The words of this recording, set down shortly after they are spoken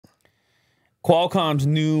Qualcomm's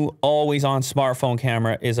new always-on smartphone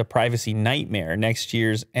camera is a privacy nightmare. Next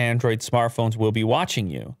year's Android smartphones will be watching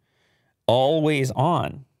you. Always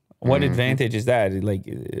on. What advantage is that? Like,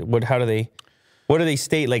 what do they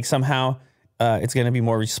state? Like, somehow it's going to be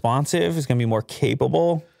more responsive. It's going to be more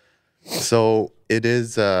capable. So it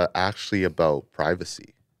is actually about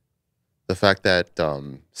privacy. The fact that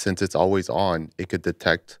since it's always on, it could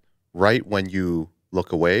detect right when you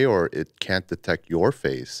look away, or it can't detect your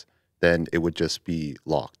face, then it would just be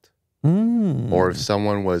locked. Or if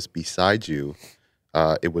someone was beside you,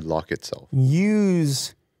 it would lock itself.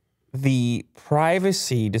 Use the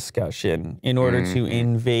privacy discussion in order to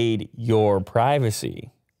invade your privacy.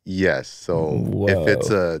 Yes. So if it's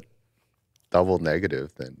a double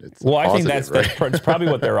negative, then it's well, positive, I think right? that's probably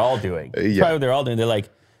what they're all doing. It's probably what they're all doing. They're like,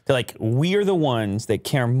 we're the ones that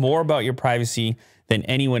care more about your privacy than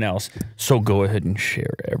anyone else. So go ahead and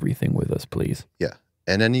share everything with us, please. Yeah.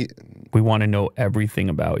 And we want to know everything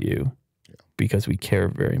about you because we care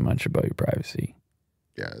very much about your privacy.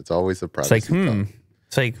 Yeah, it's always a privacy. It's like,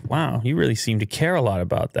 it's like, wow, you really seem to care a lot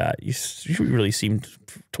about that. You really seem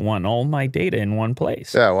to want all my data in one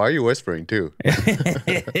place. Yeah, why are you whispering too?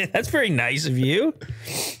 That's very nice of you.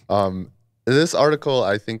 This article,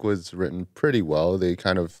 I think, was written pretty well. They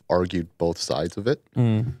kind of argued both sides of it.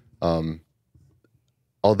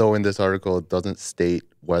 Although in this article, it doesn't state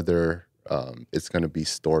whether it's going to be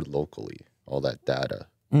stored locally, all that data.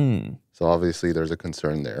 So obviously there's a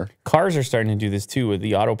concern there. Cars are starting to do this too with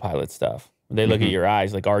the autopilot stuff. They look at your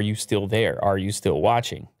eyes like, are you still there? Are you still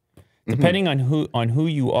watching? Depending on who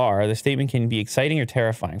you are, the statement can be exciting or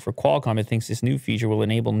terrifying. For Qualcomm, it thinks this new feature will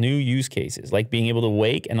enable new use cases, like being able to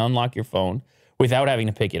wake and unlock your phone without having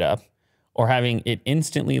to pick it up, or having it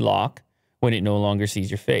instantly lock when it no longer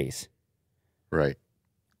sees your face. Right.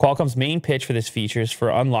 Qualcomm's main pitch for this feature is for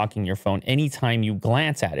unlocking your phone anytime you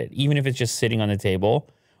glance at it, even if it's just sitting on the table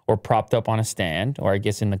or propped up on a stand, or I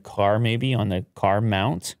guess in the car, maybe on the car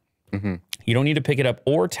mount. You don't need to pick it up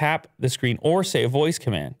or tap the screen or say a voice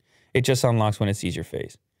command. It just unlocks when it sees your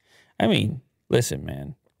face. I mean, listen,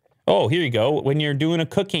 man. Oh, here you go. When you're doing a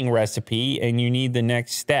cooking recipe and you need the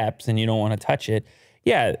next steps and you don't want to touch it.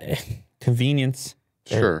 Yeah, convenience.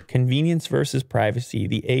 Sure. Convenience versus privacy.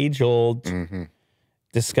 The age-old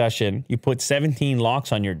discussion. You put 17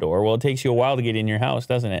 locks on your door. Well, it takes you a while to get in your house,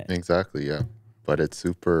 doesn't it? Exactly, yeah. But it's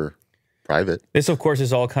super private. This, of course,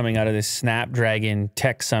 is all coming out of this Snapdragon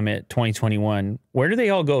Tech Summit 2021. Where do they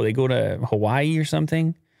all go? They go to Hawaii or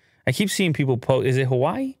something? I keep seeing people post. Is it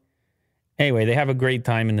Hawaii? Anyway, they have a great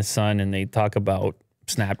time in the sun and they talk about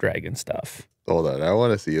Snapdragon stuff. Hold on, I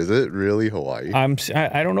want to see. Is it really Hawaii?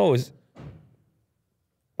 I don't know.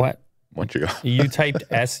 What? Montreal. You typed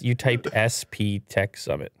SP Tech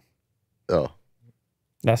Summit. Oh.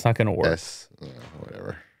 That's not going to work.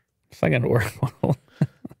 Whatever. It's not going to work.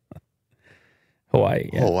 Hawaii.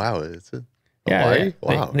 Yeah. Oh, wow. Is it? Yeah, Hawaii?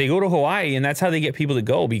 Wow. They go to Hawaii, and that's how they get people to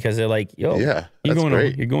go, because they're like, yo, you're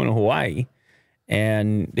going to Hawaii.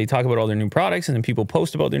 And they talk about all their new products, and then people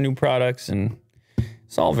post about their new products, and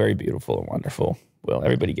it's all very beautiful and wonderful. Well,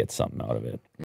 everybody gets something out of it.